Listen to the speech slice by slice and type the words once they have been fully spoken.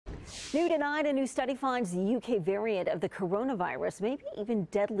New tonight, a new study finds the UK variant of the coronavirus may be even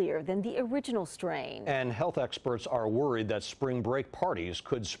deadlier than the original strain. And health experts are worried that spring break parties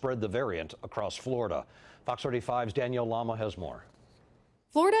could spread the variant across Florida. Fox 35's Danielle Lama has more.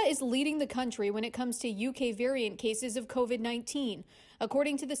 Florida is leading the country when it comes to UK variant cases of COVID-19.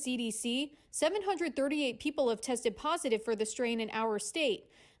 According to the CDC, 738 people have tested positive for the strain in our state.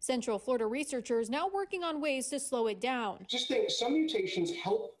 Central Florida researchers now working on ways to slow it down. Just think, some mutations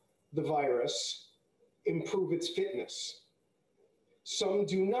help the virus improve its fitness. Some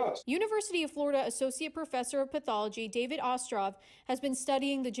do not. University of Florida Associate Professor of Pathology David Ostrov has been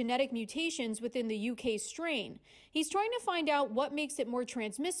studying the genetic mutations within the UK strain. He's trying to find out what makes it more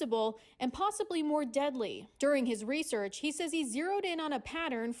transmissible and possibly more deadly. During his research, he says he zeroed in on a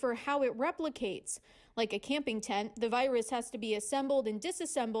pattern for how it replicates. Like a camping tent, the virus has to be assembled and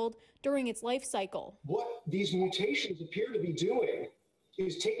disassembled during its life cycle. What these mutations appear to be doing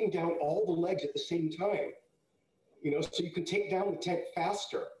is taking down all the legs at the same time. So you can take down the tent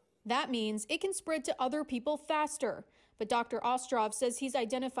faster. That means it can spread to other people faster. But Dr. Ostrov says he's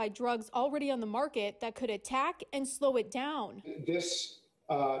identified drugs already on the market that could attack and slow it down. This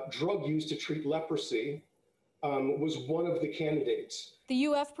drug used to treat leprosy was one of the candidates. The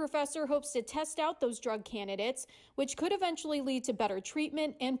UF professor hopes to test out those drug candidates, which could eventually lead to better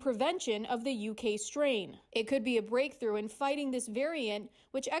treatment and prevention of the UK strain. It could be a breakthrough in fighting this variant,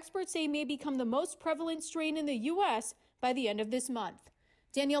 which experts say may become the most prevalent strain in the US by the end of this month.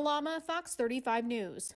 Danielle Lama, Fox 35 News.